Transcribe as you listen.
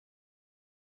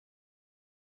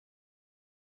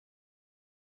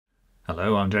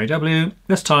Hello, I'm JW.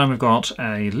 This time we've got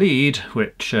a lead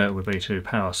which would be to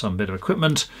power some bit of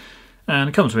equipment, and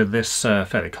it comes with this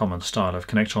fairly common style of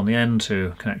connector on the end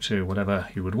to connect to whatever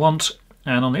you would want,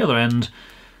 and on the other end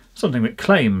something that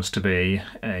claims to be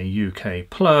a UK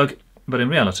plug but in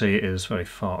reality is very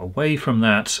far away from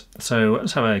that. So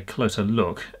let's have a closer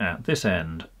look at this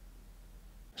end.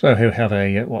 So here we have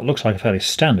a what looks like a fairly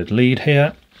standard lead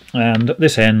here. And at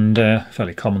this end,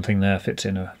 fairly common thing there, fits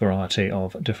in a variety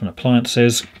of different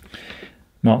appliances.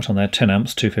 Marked on there 10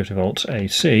 amps, 250 volts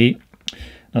AC.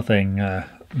 Nothing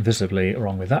visibly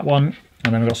wrong with that one.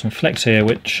 And then we've got some flex here,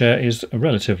 which is a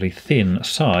relatively thin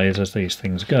size as these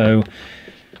things go.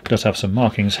 It does have some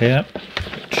markings here,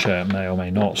 which may or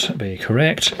may not be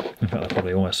correct. In fact, they're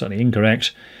probably almost certainly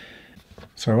incorrect.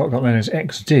 So what I've got then is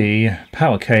XD,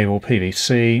 power cable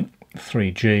PVC,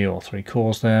 3G or 3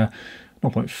 cores there.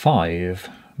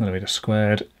 0.5 millimeter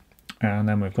squared, and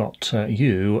then we've got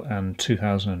U and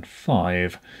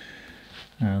 2005,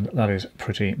 and that is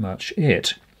pretty much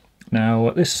it. Now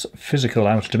this physical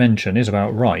outer dimension is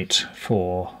about right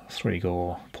for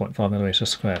 3-gore 0.5 millimeter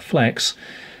square flex.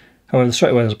 However,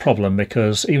 straight away there's a problem,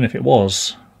 because even if it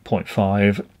was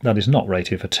 0.5, that is not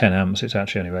rated for 10 amps, it's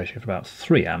actually only rated for about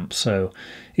 3 amps, so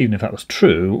even if that was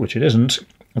true, which it isn't,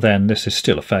 then this is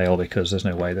still a fail, because there's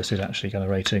no way this is actually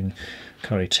going to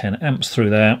carry 10 amps through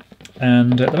there.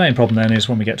 And the main problem then is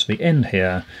when we get to the end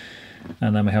here,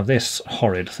 and then we have this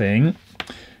horrid thing.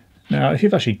 Now if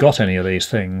you've actually got any of these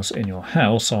things in your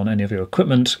house on any of your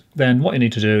equipment, then what you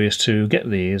need to do is to get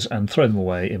these and throw them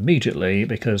away immediately,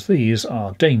 because these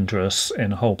are dangerous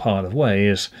in a whole pile of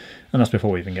ways, and that's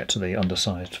before we even get to the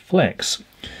undersized flex.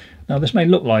 Now this may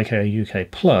look like a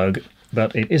UK plug,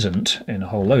 but it isn't in a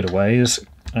whole load of ways.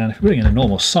 And if we bring in a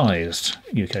normal sized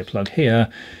UK plug here,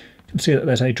 you can see that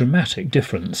there's a dramatic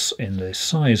difference in the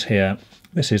size here.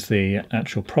 This is the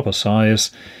actual proper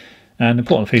size, and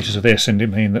important features of this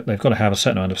mean that they've got to have a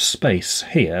certain amount of space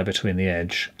here between the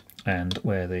edge and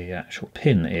where the actual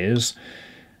pin is.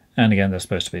 And again, there's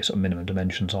supposed to be sort of minimum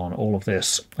dimensions on all of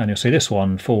this, and you'll see this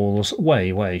one falls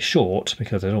way short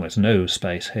because there's almost no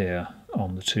space here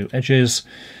on the two edges.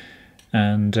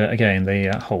 And again,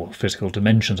 the whole physical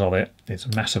dimensions of it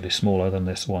is massively smaller than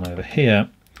this one over here.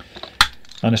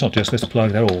 And it's not just this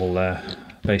plug, they're all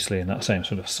basically in that same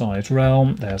sort of size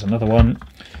realm. There's another one.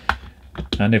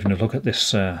 And even if you look at this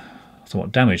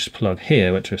somewhat damaged plug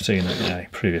here, which we've seen in a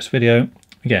previous video,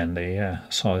 again, the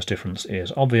size difference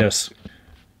is obvious.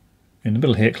 In the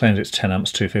middle here it claims it's 10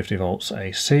 amps, 250 volts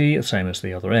AC, the same as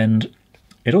the other end.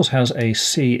 It also has a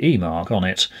CE mark on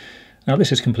it. Now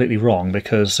this is completely wrong,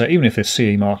 because even if this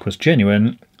CE mark was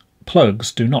genuine,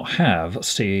 plugs do not have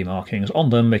CE markings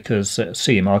on them, because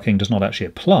CE marking does not actually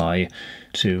apply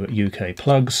to UK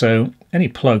plugs. So any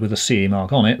plug with a CE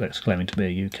mark on it that's claiming to be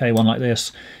a UK one like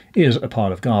this is a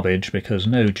pile of garbage, because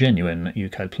no genuine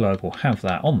UK plug will have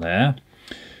that on there.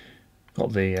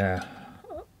 Got the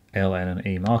L, N and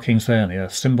E markings there and the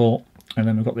Earth symbol, and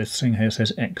then we've got this thing here that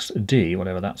says XD,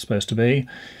 whatever that's supposed to be.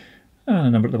 And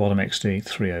a number at the bottom,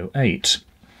 XD308.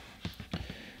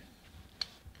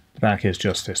 The back is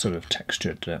just this sort of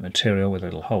textured material with a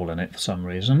little hole in it for some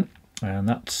reason, and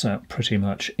that's pretty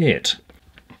much it.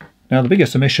 Now the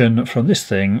biggest omission from this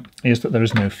thing is that there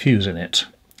is no fuse in it.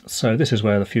 So this is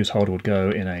where the fuse holder would go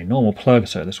in a normal plug,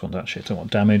 so this one's actually somewhat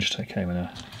damaged, it came in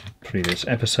a previous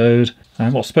episode.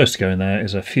 And what's supposed to go in there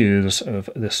is a fuse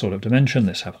of this sort of dimension.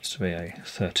 This happens to be a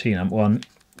 13 amp one.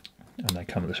 And they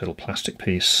come with this little plastic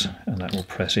piece, and that will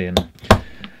press in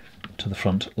to the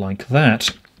front like that.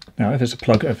 Now if it's a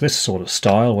plug of this sort of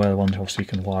style, where the one obviously you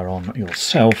can wire on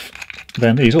yourself,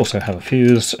 then these also have a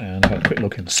fuse, and have a quick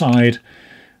look inside.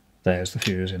 There's the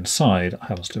fuse inside. It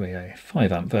happens to be a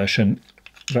 5 amp version,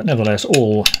 but nevertheless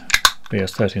all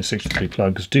BS1363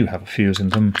 plugs do have a fuse in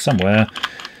them somewhere,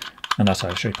 and that's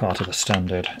actually part of the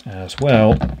standard as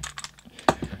well.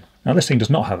 Now this thing does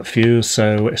not have a fuse,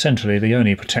 so essentially the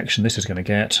only protection this is going to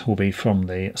get will be from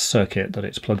the circuit that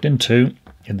it's plugged into.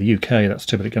 In the UK that's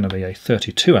typically going to be a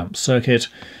 32 amp circuit,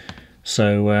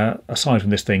 so aside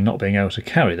from this thing not being able to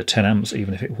carry the 10 amps,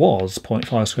 even if it was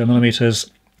 0.5 square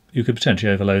millimeters, you could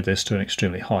potentially overload this to an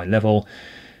extremely high level.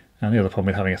 And the other problem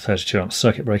with having a 32 amp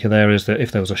circuit breaker there is that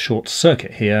if there was a short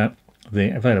circuit here,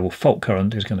 the available fault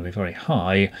current is going to be very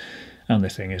high, and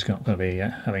this thing is not going to be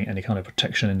having any kind of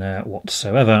protection in there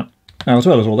whatsoever. Now, as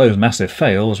well as all those massive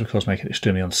fails, which of course make it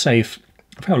extremely unsafe,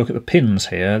 if we have a look at the pins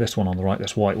here, this one on the right,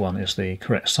 this white one, is the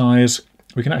correct size.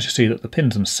 We can actually see that the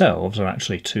pins themselves are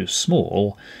actually too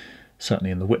small.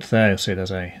 Certainly in the width there, you'll see there's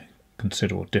a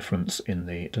considerable difference in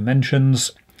the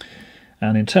dimensions.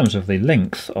 And in terms of the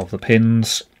length of the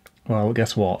pins, Well,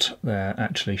 guess what? They're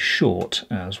actually short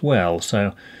as well.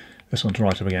 So this one's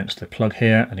right up against the plug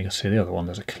here, and you can see the other one,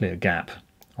 there's a clear gap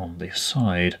on the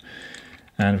side.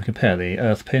 And if we compare the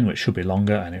earth pin, which should be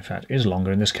longer, and in fact is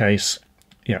longer in this case,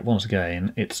 yeah, once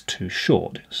again, it's too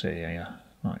short. You can see a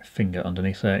right finger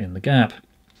underneath there in the gap.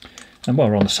 And while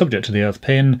we're on the subject of the earth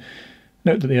pin,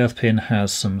 note that the earth pin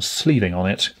has some sleeving on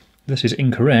it. This is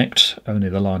incorrect, only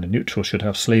the line and neutral should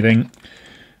have sleeving.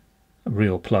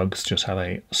 Real plugs just have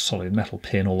a solid metal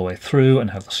pin all the way through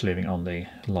and have the sleeving on the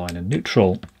line and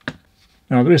neutral.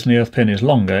 Now the reason the earth pin is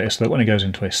longer is that when it goes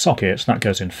into a socket, that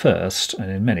goes in first,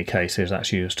 and in many cases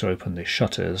that's used to open the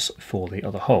shutters for the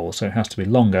other hole, so it has to be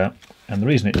longer. And the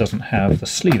reason it doesn't have the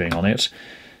sleeving on it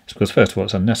is because first of all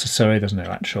it's unnecessary, there's no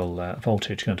actual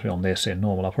voltage going to be on this in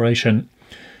normal operation.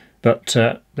 But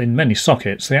in many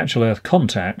sockets, the actual earth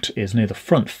contact is near the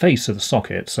front face of the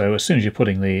socket, so as soon as you're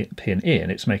putting the pin in,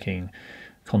 it's making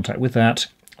contact with that.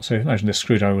 So if you imagine this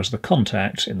screwdriver was the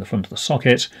contact in the front of the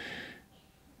socket,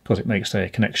 of course it makes a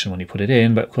connection when you put it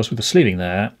in, but of course with the sleeving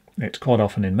there, it's quite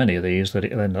often in many of these that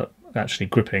it'll end up actually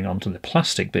gripping onto the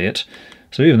plastic bit.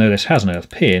 So even though this has an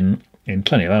earth pin, in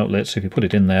plenty of outlets, if you put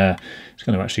it in there, it's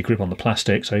going to actually grip on the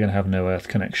plastic, so you're going to have no earth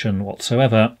connection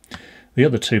whatsoever. The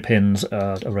other two pins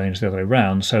are arranged the other way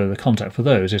around, so the contact for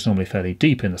those is normally fairly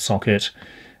deep in the socket,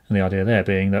 and the idea there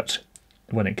being that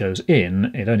when it goes in,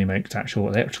 it only makes actual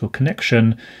electrical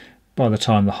connection by the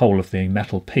time the whole of the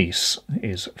metal piece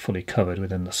is fully covered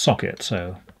within the socket,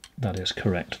 so that is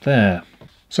correct there.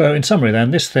 So in summary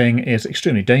then, this thing is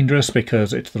extremely dangerous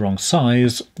because it's the wrong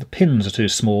size, the pins are too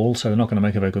small, so they're not going to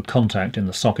make a very good contact in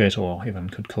the socket, or even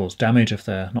could cause damage if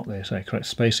they're not the, say, correct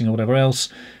spacing or whatever else.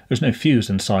 There's no fuse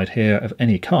inside here of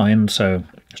any kind, so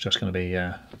it's just going to be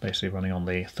basically running on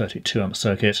the 32 amp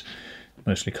circuit,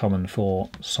 mostly common for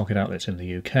socket outlets in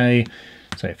the UK.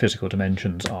 So physical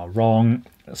dimensions are wrong,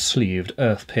 a sleeved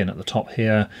earth pin at the top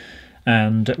here.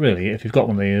 And really, if you've got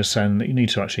one of these, then you need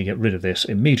to actually get rid of this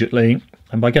immediately.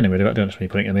 And by getting rid of it, I don't just mean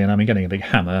putting it in, I mean getting a big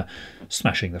hammer,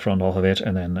 smashing the front off of it,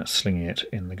 and then slinging it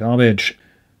in the garbage.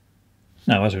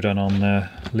 Now, as we've done on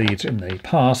leads in the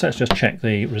past, let's just check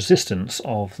the resistance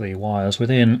of the wires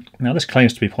within. Now, this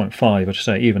claims to be 0.5, but to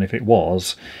say even if it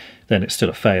was, then it's still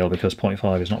a fail because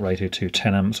 0.5 is not rated to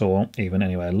 10 amps or even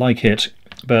anywhere like it.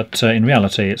 But in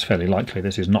reality, it's fairly likely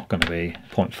this is not going to be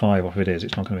 0.5, or if it is,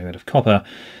 it's not going to be made of copper.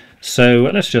 So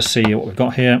let's just see what we've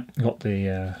got here. We've got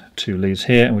the two leads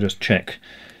here, and we'll just check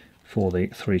for the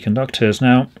three conductors.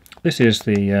 Now, this is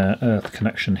the earth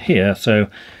connection here, so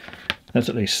let's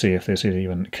at least see if this is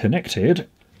even connected.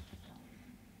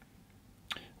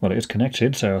 Well, it is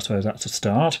connected, so I suppose that's a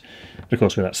start. But of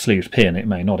course, with that sleeved pin, it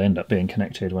may not end up being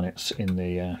connected when it's in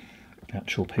the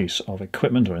actual piece of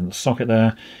equipment or in the socket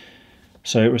there.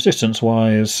 So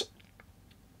resistance-wise,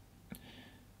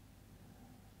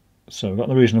 so we've got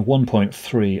the region of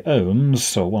 1.3 ohms,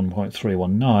 so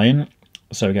 1.319.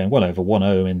 So again, well over 1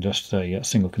 ohm in just a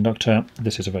single conductor.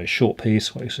 This is a very short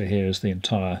piece. What you see here is the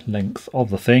entire length of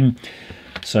the thing.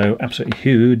 So absolutely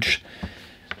huge.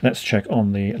 Let's check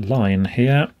on the line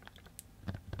here.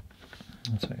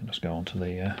 So you can just go on to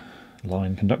the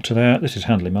line conductor there. This is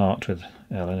handily marked with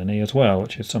L and E as well,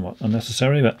 which is somewhat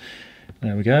unnecessary, but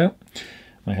there we go.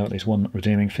 May have at least one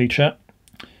redeeming feature.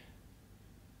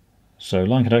 So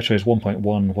line conductor is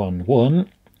 1.111.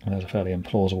 There's a fairly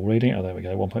implausible reading. Oh, there we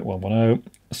go, 1.110.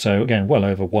 So again, well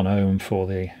over 1 ohm for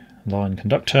the line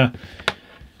conductor.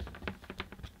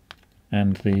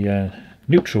 And the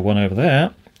neutral one over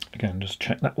there, again, just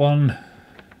check that one.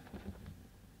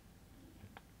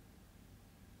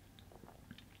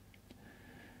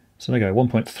 So there you go,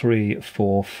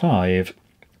 1.345.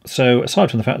 So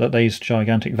aside from the fact that these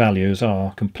gigantic values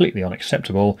are completely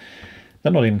unacceptable,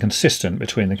 they're not even consistent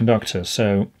between the conductors.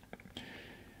 So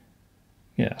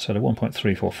yeah, so the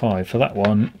 1.345 for that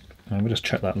one, and we'll just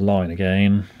check that line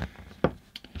again.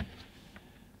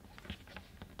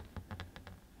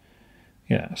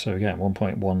 Yeah, so again,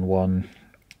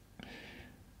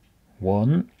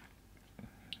 1.111,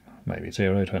 maybe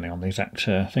 0, depending on the exact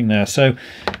thing there. So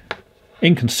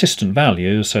inconsistent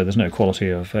values, so there's no quality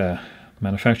of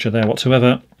manufacture there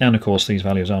whatsoever, and of course these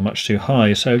values are much too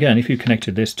high. So again, if you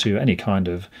connected this to any kind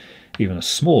of even a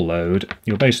small load,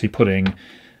 you're basically putting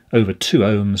over 2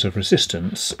 ohms of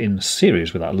resistance in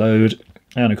series with that load,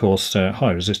 and of course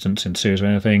high resistance in series with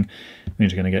anything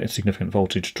means you're going to get a significant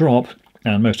voltage drop,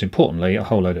 and most importantly a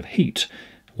whole load of heat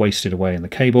wasted away in the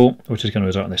cable, which is going to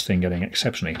result in this thing getting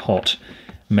exceptionally hot,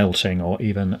 melting, or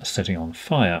even setting on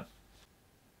fire.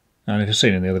 And if you've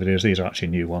seen in the other videos, these are actually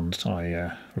new ones.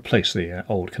 I replaced the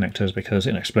old connectors because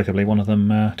inexplicably one of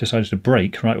them decided to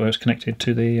break right where it's connected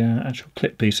to the actual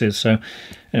clip pieces. So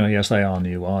anyway, yes, they are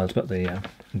new wires, but the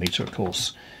meter, of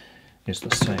course, is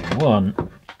the same one.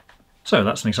 So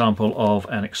that's an example of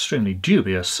an extremely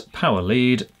dubious power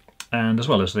lead. And as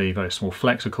well as the very small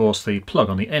flex, of course, the plug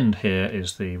on the end here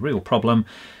is the real problem.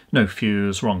 No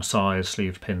fuse, wrong size,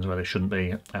 sleeved pins where they shouldn't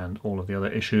be, and all of the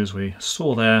other issues we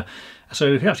saw there. So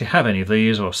if you actually have any of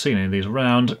these or seen any of these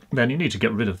around, then you need to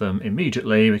get rid of them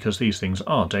immediately because these things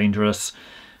are dangerous.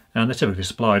 And they're typically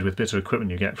supplied with bits of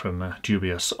equipment you get from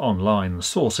dubious online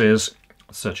sources,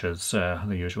 such as the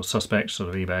usual suspects, sort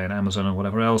of eBay and Amazon and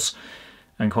whatever else.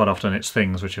 And quite often it's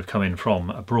things which have come in from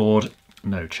abroad.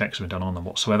 No checks have been done on them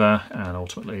whatsoever, and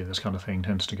ultimately this kind of thing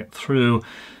tends to get through.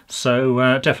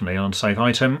 So definitely an unsafe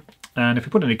item. And if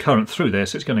you put any current through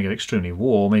this, it's going to get extremely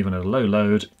warm, even at a low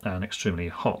load, and extremely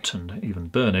hot and even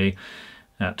burny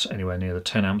at anywhere near the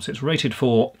 10 amps it's rated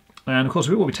for. And of course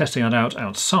we will be testing that out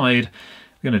outside.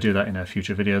 We're going to do that in a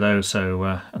future video though,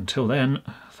 so until then,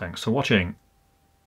 thanks for watching.